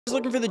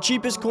Looking for the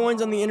cheapest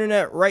coins on the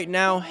internet right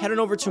now, head on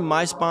over to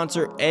my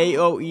sponsor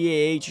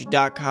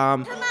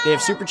aoeah.com. They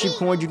have super cheap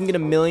coins. You can get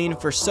 1,000,000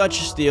 for such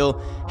a steal.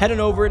 Head on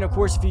over, and of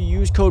course if you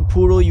use code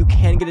Poodle you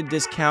can get a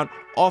discount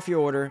off your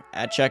order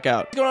at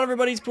checkout. What's going on,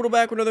 everybody? It's Poodle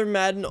back with another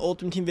Madden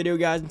Ultimate Team video,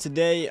 guys, and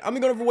today I'm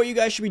going over what you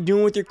guys should be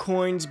doing with your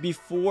coins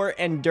before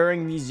and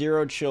during the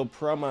Zero Chill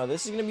promo.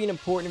 This is going to be an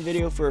important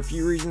video for a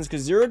few reasons,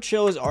 because Zero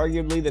Chill is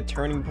arguably the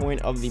turning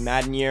point of the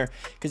Madden year,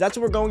 because that's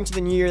what we're going to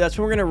the new year. That's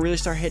when we're going to really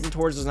start hitting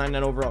towards those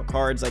 99 overall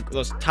cards, like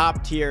those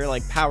top tier,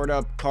 like powered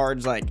up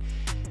cards. Like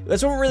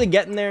that's what we're really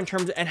getting there in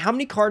terms of, and how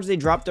many cards they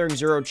drop during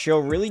Zero Chill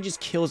really just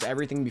kills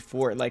everything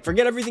before it. Like,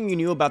 forget everything you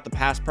knew about the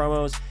past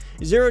promos.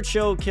 Zero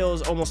Chill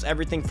kills almost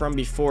everything from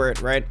before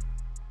it, right?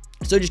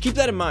 So just keep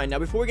that in mind. Now,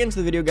 before we get into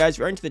the video, guys, if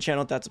you're into the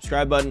channel, hit that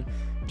subscribe button,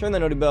 turn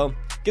that noty bell,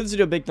 give this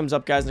video a big thumbs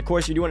up, guys. And of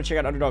course, if you do want to check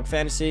out Underdog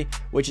Fantasy,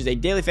 which is a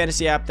daily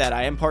fantasy app that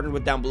I am partnered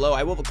with down below,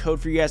 I will have a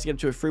code for you guys to get up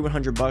to a free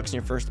 $100 in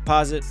your first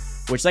deposit,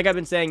 which, like I've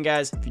been saying,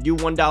 guys, if you do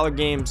 $1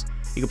 games,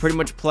 you can pretty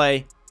much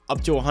play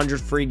up to 100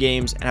 free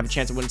games and have a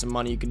chance of winning some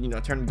money. You can,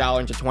 turn $1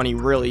 into 20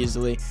 really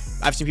easily.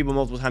 I've seen people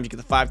multiple times. You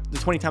get the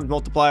 20 times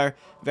multiplier.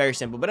 Very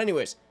simple. But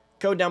anyways,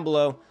 code down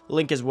below,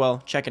 link as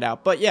well. Check it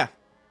out. But yeah,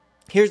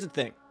 here's the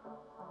thing.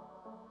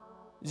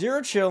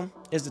 Zero Chill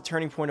is the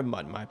turning point of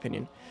Mud, in my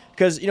opinion.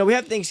 Because, we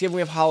have Thanksgiving,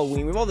 we have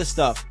Halloween, we have all this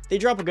stuff. They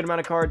drop a good amount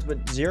of cards,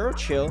 but Zero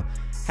Chill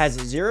has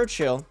Zero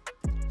Chill,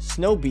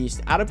 Snow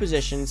Beast, out of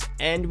positions,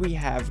 and we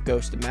have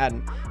Ghost of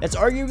Madden. That's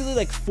arguably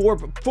like four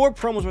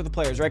promos worth of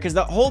players, right? Because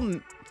the whole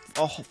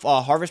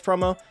Harvest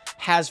promo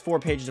has 4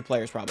 pages of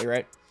players, probably,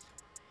 right?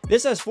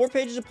 This has 4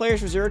 pages of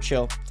players for Zero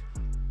Chill.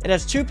 It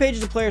has 2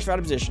 pages of players for out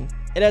of position.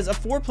 It has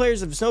 4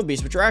 players of Snow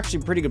Beast, which are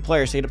actually pretty good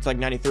players, so you get up to like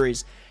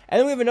 93s. And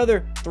then we have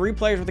another 3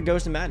 players with the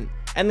Ghost of Madden.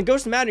 And the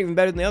Ghost of Madden are even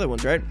better than the other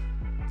ones, right?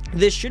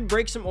 This should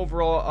break some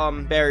overall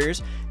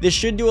barriers. This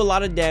should do a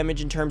lot of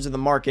damage in terms of the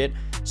market.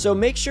 So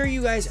make sure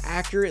you guys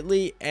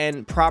accurately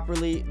and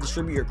properly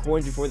distribute your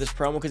coins before this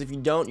promo, because if you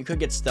don't, you could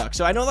get stuck.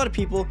 So I know a lot of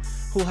people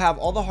who have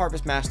all the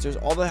Harvest Masters,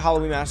 all the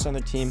Halloween Masters on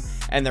their team,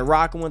 and they're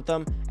rocking with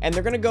them, and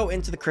they're going to go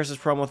into the Christmas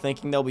promo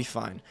thinking they'll be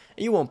fine.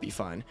 You won't be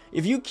fine.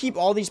 If you keep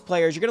all these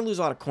players, you're going to lose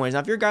a lot of coins. Now,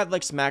 if you're a guy that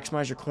likes to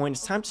maximize your coin,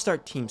 it's time to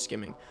start team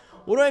skimming.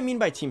 What do I mean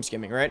by team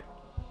skimming, right?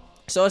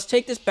 So let's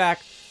take this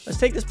back. Let's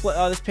take this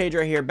page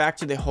right here back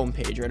to the home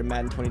page, right, of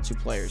Madden 22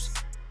 players.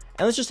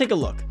 And let's just take a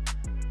look.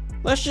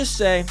 Let's just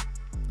say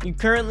you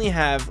currently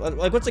have,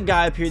 like, what's a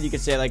guy up here that you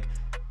could say, like,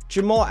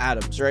 Jamal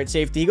Adams, right?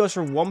 Safety. He goes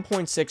for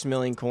 1.6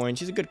 million coins.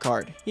 He's a good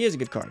card. He is a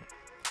good card.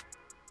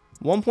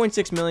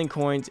 1.6 million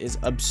coins is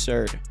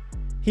absurd.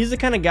 He's the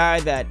kind of guy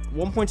that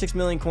 1.6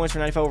 million coins for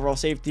 95 overall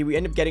safety, we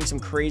end up getting some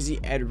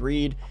crazy Ed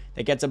Reed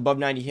that gets above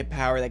 90 hit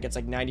power, that gets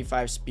like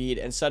 95 speed,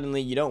 and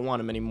suddenly you don't want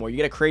him anymore. You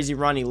get a crazy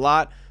Ronnie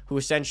Lott, who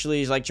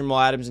essentially is like Jamal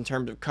Adams in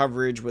terms of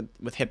coverage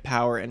with hit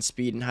power and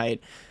speed and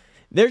height.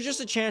 There's just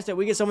a chance that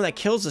we get someone that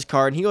kills this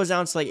card, and he goes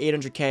down to like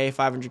 800k,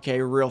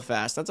 500k real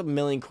fast. That's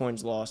 1,000,000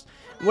 coins lost.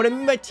 What I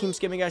mean by team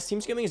skimming, guys,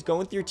 team skimming is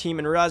going through your team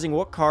and realizing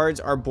what cards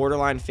are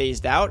borderline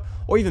phased out,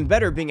 or even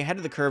better, being ahead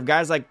of the curve.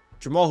 Guys like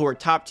Jamal, who are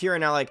top tier,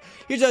 and now, like,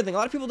 here's the other thing, a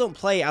lot of people don't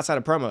play outside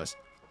of promos.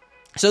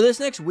 So this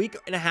next week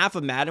and a half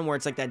of Madden, where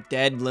it's like that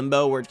dead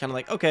limbo, where it's kind of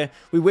like, okay,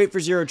 we wait for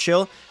Zero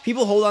Chill,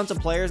 people hold on to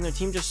players and their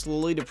team just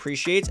slowly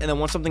depreciates, and then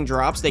once something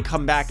drops, they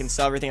come back and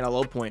sell everything at a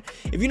low point.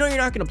 If you know you're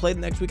not going to play the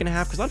next week and a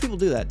half, because a lot of people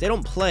do that, they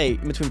don't play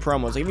in between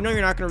promos. Like, if you know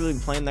you're not going to really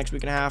be playing the next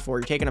week and a half, or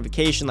you're taking a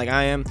vacation like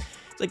I am,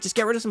 it's like, just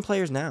get rid of some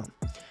players now.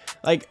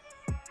 Like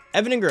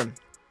Evan Ingram,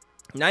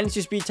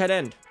 92 speed tight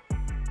end,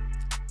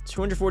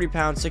 240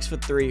 pounds,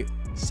 6'3",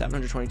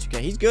 722k.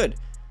 He's good,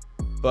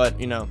 but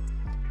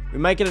we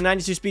might get a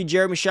 92 speed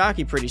Jeremy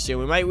Shockey pretty soon.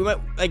 We might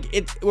like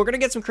it. We're gonna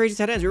get some crazy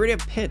tight ends. We already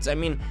have Pitts. I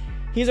mean,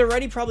 he's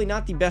already probably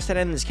not the best tight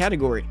end in this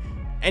category,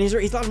 and he's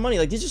a lot of money.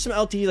 Like, these are some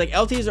LTDs. Like,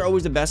 LTDs are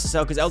always the best to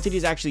sell, because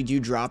LTDs actually do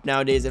drop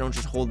nowadays. They don't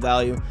just hold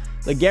value.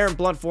 Like Garrett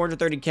Blunt,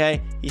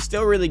 430k. He's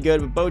still really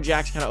good, but Bo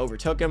Jackson kind of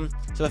overtook him.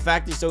 So the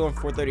fact that he's still going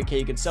for 430k,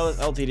 you can sell this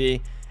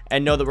LTD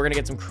and know that we're gonna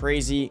get some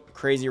crazy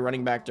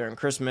running back during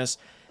Christmas.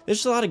 There's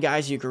just a lot of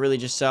guys you could really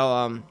just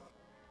sell.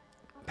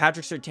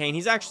 Patrick Surtain,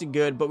 he's actually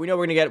good, but we know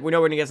we're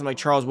gonna get some like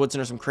Charles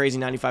Woodson or some crazy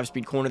 95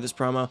 speed corner this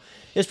promo.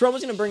 This promo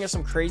is gonna bring us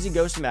some crazy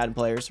Ghost of Madden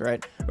players,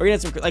 right? We're gonna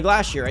get some, like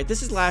last year, right?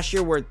 This is last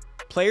year where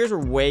players were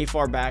way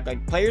far back.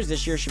 Like, players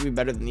this year should be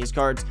better than these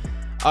cards.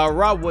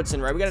 Rob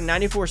Woodson, right? We got a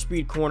 94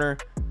 speed corner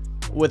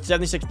with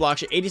 76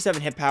 blocks,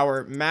 87 hit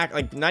power,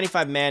 like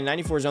 95 man,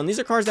 94 zone. These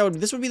are cards that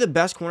this would be the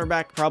best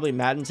cornerback probably in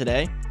Madden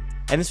today.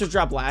 And this was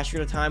dropped last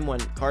year at a time when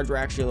cards were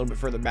actually a little bit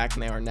further back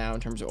than they are now in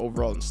terms of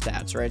overall and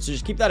stats, right? So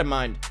just keep that in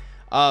mind.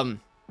 We're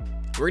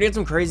gonna get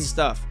some crazy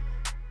stuff.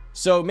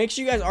 So make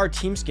sure you guys are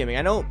team skimming.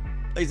 I know,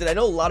 like I said, I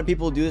know a lot of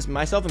people do this,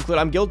 myself included.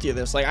 I'm guilty of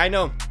this. Like, I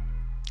know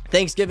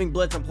Thanksgiving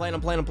Blitz, I'm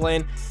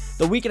playing.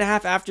 The week and a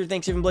half after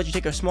Thanksgiving Blitz, you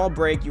take a small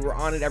break. You were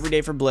on it every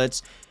day for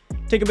Blitz.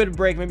 Take a bit of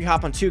break, maybe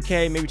hop on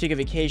 2K, maybe take a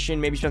vacation,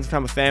 maybe spend some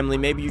time with family,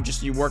 maybe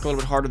you work a little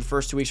bit harder the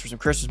first 2 weeks for some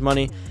Christmas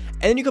money,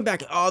 and then you come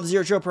back, oh, the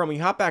Zero Chill promo,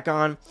 you hop back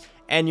on,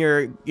 and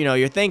your, you know,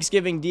 your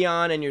Thanksgiving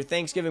Dion and your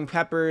Thanksgiving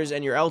Peppers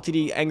and your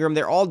LTD Engram,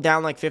 they're all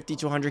down like 50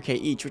 to 100k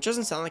each, which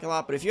doesn't sound like a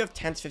lot, but if you have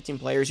 10 to 15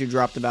 players who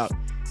dropped about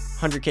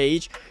 100k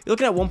each, you're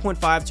looking at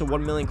 1.5 to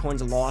 1 million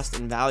coins lost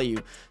in value.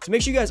 So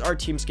make sure you guys are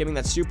team skimming.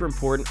 That's super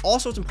important.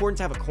 Also, it's important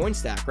to have a coin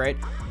stack, right?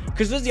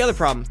 Because there's the other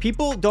problem.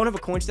 People don't have a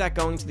coin stack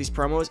going into these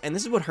promos, and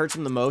this is what hurts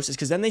them the most, is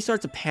because then they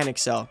start to panic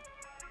sell.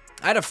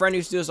 I had a friend who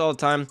used to do this all the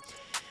time,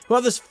 who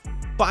had this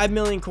 5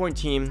 million coin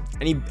team,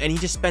 and he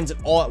just spends it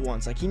all at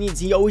once. Like he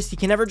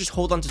can never just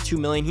hold on to 2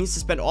 million. He needs to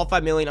spend all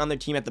 5 million on their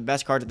team at the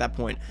best cards at that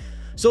point.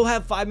 So he'll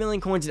have 5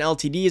 million coins in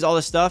LTDs, all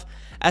this stuff.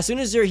 As soon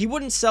as he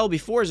wouldn't sell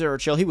before Zero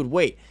Chill, he would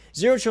wait.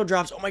 Zero Chill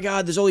drops, oh my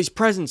god, there's all these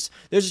presents,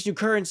 there's this new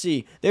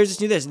currency, there's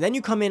this new this, and then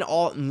you come in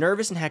all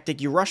nervous and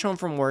hectic, you rush home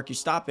from work, you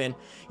stop in,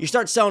 you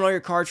start selling all your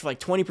cards for like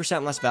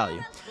 20% less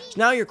value. So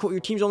now your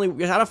team's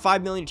only, out of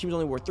 5 million, your team's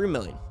only worth 3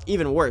 million.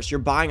 Even worse, you're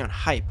buying on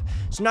hype.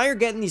 So now you're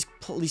getting these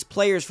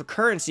players for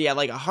currency at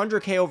like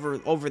 100k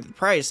over the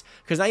price,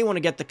 because now you want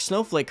to get the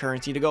snowflake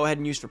currency to go ahead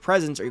and use for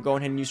presents, or you're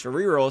going ahead and use for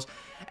rerolls,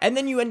 and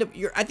then you end up,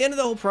 at the end of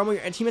the whole promo,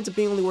 your team ends up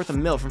being only worth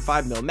 $1 mil from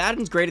 5 mil.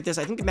 Madden's great at this.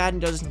 I think Madden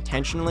does this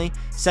intentionally,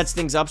 sets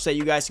things up so that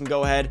you guys can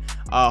go ahead,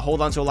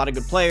 hold on to a lot of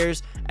good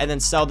players, and then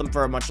sell them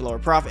for a much lower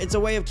profit. It's a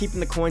way of keeping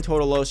the coin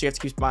total low, so you have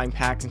to keep buying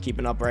packs and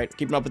keeping up, right?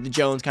 Keeping up with the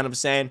Jones, kind of a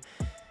saying.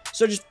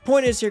 So just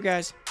point is here,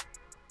 guys,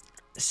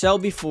 sell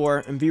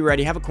before and be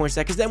ready. Have a coin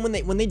stack, because then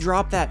when they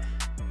drop that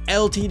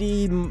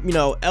LTD, you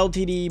know,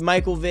 LTD,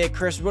 Michael Vick,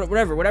 Chris,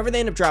 whatever they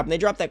end up dropping, they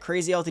drop that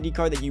crazy LTD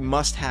card that you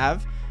must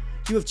have.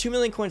 You have 2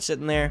 million coins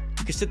sitting there.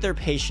 You can sit there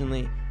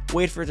patiently,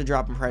 wait for it to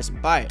drop in price and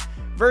buy it.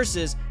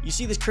 Versus, you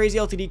see this crazy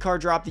LTD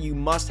card drop that you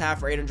must have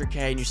for 800k,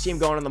 and you see him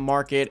going on the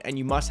market, and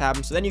you must have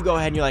him. So then you go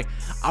ahead and you're like,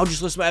 I'll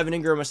just list my Evan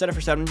Ingram. I set it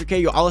for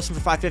 700k. I'll list him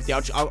for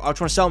 550. I'll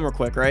try to sell him real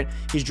quick, right?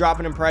 He's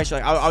dropping in price.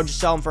 You're like, I'll just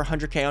sell him for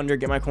 100k under,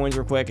 get my coins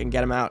real quick, and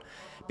get him out.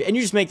 And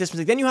you just make this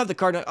mistake. Then you have the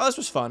card, like, oh, this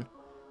was fun.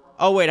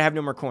 Oh wait, I have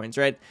no more coins,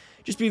 right?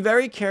 Just be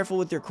very careful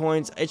with your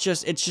coins. It's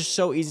just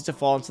so easy to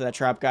fall into that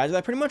trap, guys.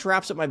 That pretty much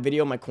wraps up my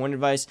video, my coin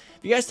advice.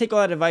 If you guys take all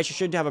that advice, you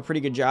should have a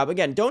pretty good job.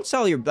 Again, don't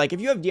sell your, like, if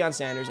you have Deion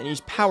Sanders and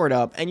he's powered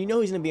up and you know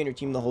he's gonna be on your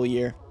team the whole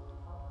year,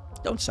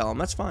 don't sell them.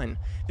 That's fine.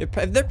 If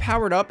they're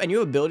powered up and you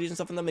have abilities and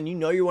stuff in them and you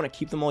know you want to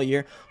keep them all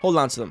year, hold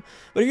on to them.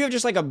 But if you have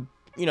just like a,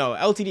 you know,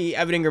 LTD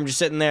Evan Ingram just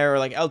sitting there, or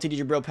like LTD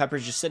Jabril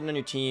Peppers just sitting on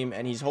your team,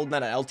 and he's holding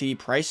that at LTD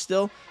price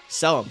still,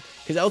 sell him.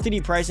 Because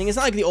LTD pricing, it's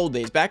not like the old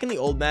days. Back in the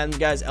old Madden,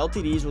 guys,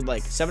 LTDs would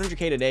like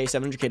 700k today,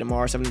 700k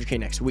tomorrow, 700k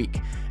next week.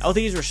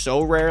 LTDs were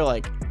so rare,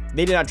 like,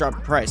 they did not drop in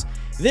price.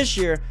 This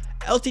year,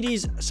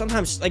 LTDs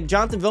sometimes, like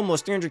Jonathan Vilma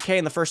was 300k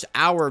in the first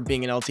hour of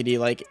being an LTD.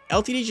 Like,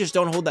 LTDs just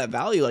don't hold that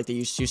value like they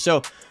used to.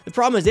 So the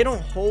problem is they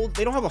don't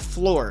have a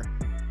floor.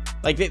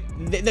 Like they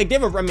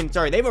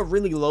have a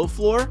really low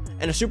floor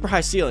and a super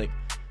high ceiling.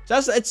 So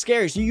it's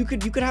scary. So you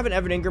could have an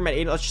Evan Ingram at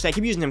 8. Let's just say I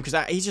keep using him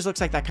because he just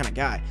looks like that kind of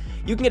guy.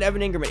 You can get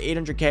Evan Ingram at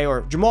 800k,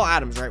 or Jamal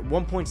Adams, right?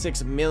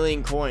 1.6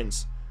 million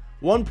coins.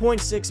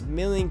 1.6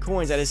 million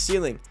coins at his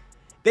ceiling.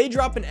 They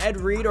drop an Ed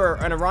Reed or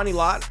an Ronnie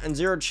Lott and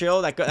Zero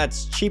Chill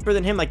that's cheaper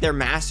than him, like they're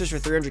masters for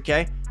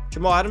 300k.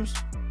 Jamal Adams,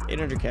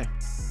 800k.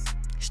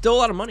 Still a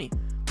lot of money,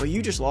 but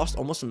you just lost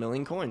almost 1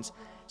 million coins.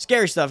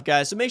 Scary stuff,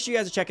 guys. So make sure you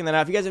guys are checking that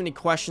out. If you guys have any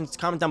questions,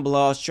 comment down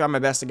below. I'll try my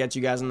best to get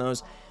you guys on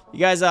those. If you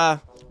guys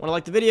want to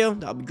like the video,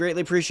 that would be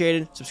greatly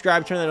appreciated.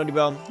 Subscribe, turn that notification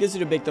bell, give this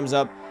video a big thumbs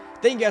up.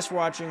 Thank you guys for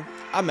watching.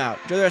 I'm out.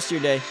 Enjoy the rest of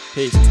your day.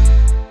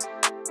 Peace.